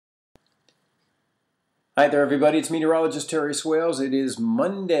Hi there, everybody. It's meteorologist Terry Swails. It is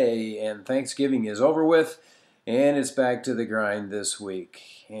Monday, and Thanksgiving is over with, and it's back to the grind this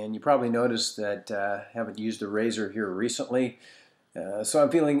week. And you probably noticed that I haven't used a razor here recently, so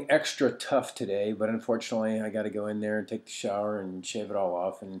I'm feeling extra tough today. But unfortunately, I got to go in there and take the shower and shave it all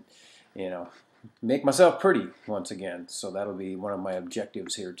off, and you know, make myself pretty once again. So that'll be one of my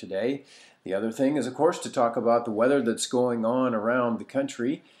objectives here today. The other thing is, of course, to talk about the weather that's going on around the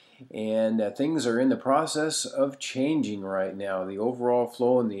country. And things are in the process of changing right now. The overall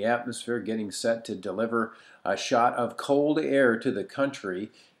flow in the atmosphere getting set to deliver a shot of cold air to the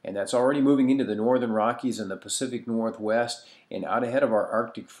country, and that's already moving into the northern Rockies and the Pacific Northwest and out ahead of our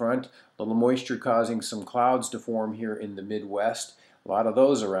Arctic front. A little moisture causing some clouds to form here in the Midwest. A lot of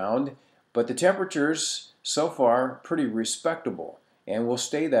those around, but the temperatures so far pretty respectable, and will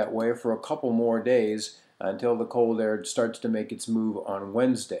stay that way for a couple more days until the cold air starts to make its move on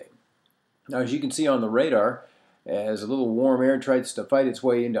Wednesday. Now, as you can see on the radar, as a little warm air tries to fight its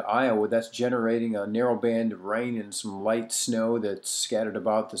way into Iowa, that's generating a narrow band of rain and some light snow that's scattered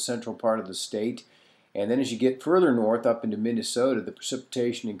about the central part of the state. And then as you get further north up into Minnesota, the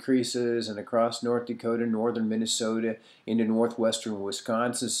precipitation increases, and across North Dakota, northern Minnesota, into northwestern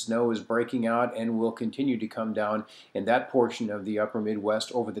Wisconsin, snow is breaking out and will continue to come down in that portion of the upper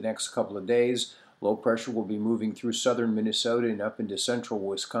Midwest over the next couple of days. Low pressure will be moving through southern Minnesota and up into central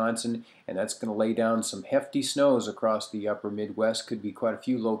Wisconsin, and that's going to lay down some hefty snows across the upper Midwest. Could be quite a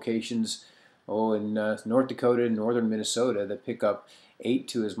few locations in North Dakota and northern Minnesota that pick up 8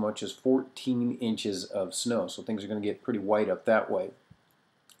 to as much as 14 inches of snow. So things are going to get pretty white up that way.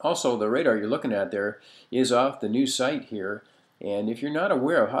 Also, the radar you're looking at there is off the new site here. And if you're not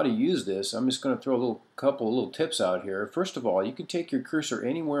aware of how to use this, I'm just going to throw a couple of little tips out here. First of all, you can take your cursor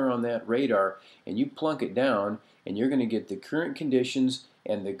anywhere on that radar and you plunk it down, and you're going to get the current conditions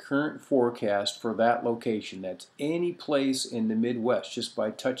and the current forecast for that location. That's any place in the Midwest just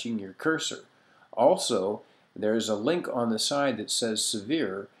by touching your cursor. Also, there's a link on the side that says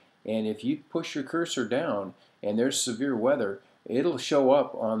severe, and if you push your cursor down and there's severe weather, it'll show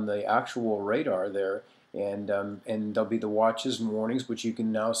up on the actual radar there. And there'll be the watches and warnings, which you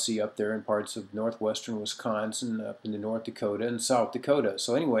can now see up there in parts of northwestern Wisconsin, up into North Dakota and South Dakota.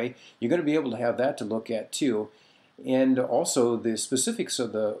 So anyway, you're going to be able to have that to look at too. And also the specifics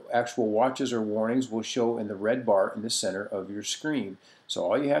of the actual watches or warnings will show in the red bar in the center of your screen. So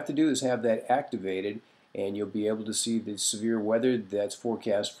all you have to do is have that activated, and you'll be able to see the severe weather that's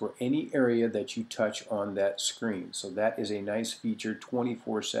forecast for any area that you touch on that screen. So that is a nice feature,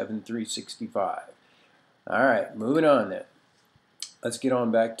 24/7, 365. All right, moving on then. Let's get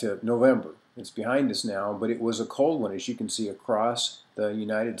on back to November. It's behind us now, but it was a cold one, as you can see, across the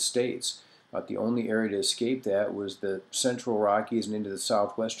United States. About the only area to escape that was the central Rockies and into the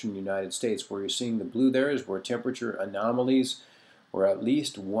southwestern United States. Where you're seeing the blue there is where temperature anomalies were at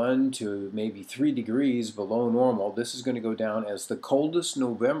least 1 to maybe 3 degrees below normal. This is going to go down as the coldest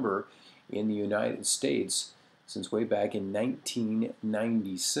November in the United States since way back in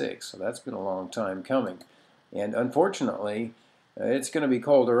 1996. So that's been a long time coming. And unfortunately, it's going to be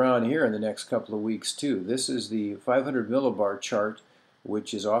cold around here in the next couple of weeks too. This is the 500 millibar chart,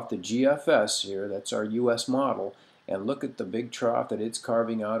 which is off the GFS here. That's our U.S. model. And look at the big trough that it's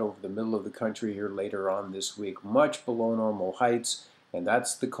carving out over the middle of the country here later on this week. Much below normal heights. And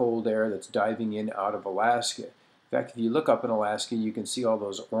that's the cold air that's diving in out of Alaska. In fact, if you look up in Alaska, you can see all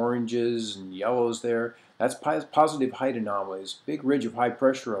those oranges and yellows there. That's positive height anomalies. Big ridge of high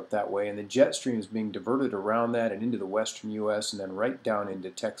pressure up that way, and the jet stream is being diverted around that and into the western U.S. and then right down into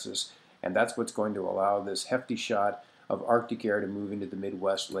Texas. And that's what's going to allow this hefty shot of Arctic air to move into the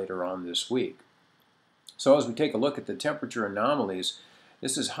Midwest later on this week. So as we take a look at the temperature anomalies,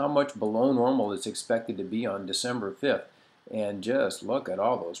 this is how much below normal it's expected to be on December 5th. And just look at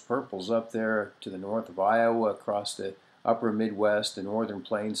all those purples up there to the north of Iowa, across the upper Midwest, the northern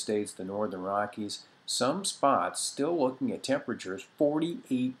plain states, the northern Rockies. Some spots still looking at temperatures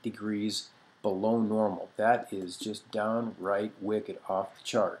 48 degrees below normal. That is just downright wicked, off the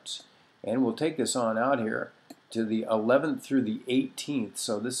charts. And we'll take this on out here to the 11th through the 18th.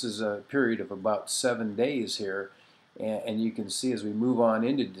 So this is a period of about 7 days here. And you can see as we move on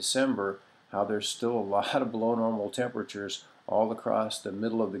into December how there's still a lot of below normal temperatures all across the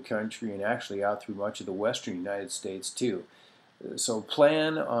middle of the country and actually out through much of the western United States too. So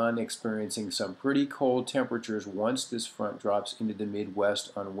plan on experiencing some pretty cold temperatures once this front drops into the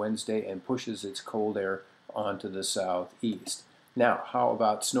Midwest on Wednesday and pushes its cold air onto the southeast. Now, how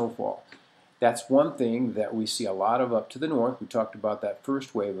about snowfall? That's one thing that we see a lot of up to the north. We talked about that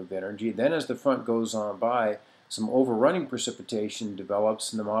first wave of energy. Then as the front goes on by, some overrunning precipitation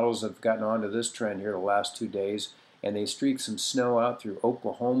develops, and the models have gotten onto this trend here the last 2 days, and they streak some snow out through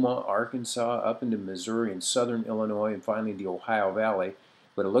Oklahoma, Arkansas, up into Missouri and southern Illinois, and finally the Ohio Valley.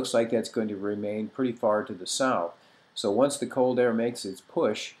 But it looks like that's going to remain pretty far to the south. So once the cold air makes its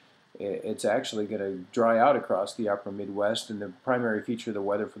push, it's actually going to dry out across the upper Midwest, and the primary feature of the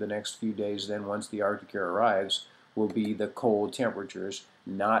weather for the next few days then, once the Arctic air arrives, will be the cold temperatures,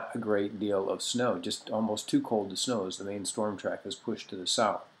 not a great deal of snow, just almost too cold to snow as the main storm track is pushed to the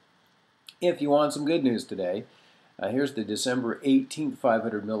south. If you want some good news today, here's the December 18th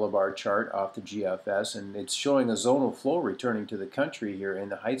 500 millibar chart off the GFS, and it's showing a zonal flow returning to the country here, and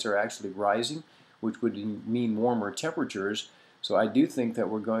the heights are actually rising, which would mean warmer temperatures. So I do think that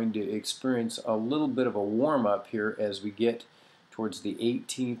we're going to experience a little bit of a warm-up here as we get towards the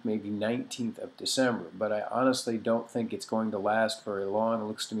 18th, maybe 19th of December. But I honestly don't think it's going to last very long. It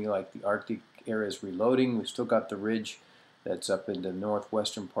looks to me like the Arctic air is reloading. We've still got the ridge that's up in the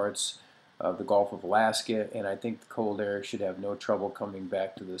northwestern parts of the Gulf of Alaska, and I think the cold air should have no trouble coming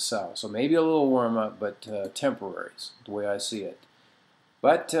back to the south. So maybe a little warm-up, but temporary, the way I see it.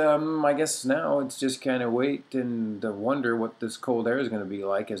 But I guess now it's just kind of wait and wonder what this cold air is going to be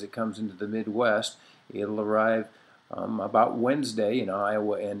like as it comes into the Midwest. It'll arrive about Wednesday in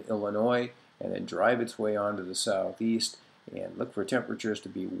Iowa and Illinois, and then drive its way onto the southeast, and look for temperatures to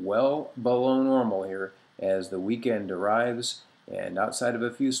be well below normal here as the weekend arrives. And outside of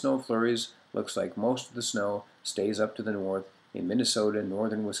a few snow flurries, looks like most of the snow stays up to the north in Minnesota,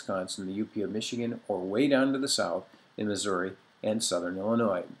 northern Wisconsin, the UP of Michigan, or way down to the south in Missouri and southern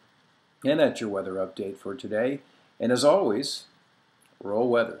Illinois. And that's your weather update for today. And as always, roll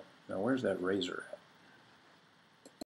weather. Now where's that razor at?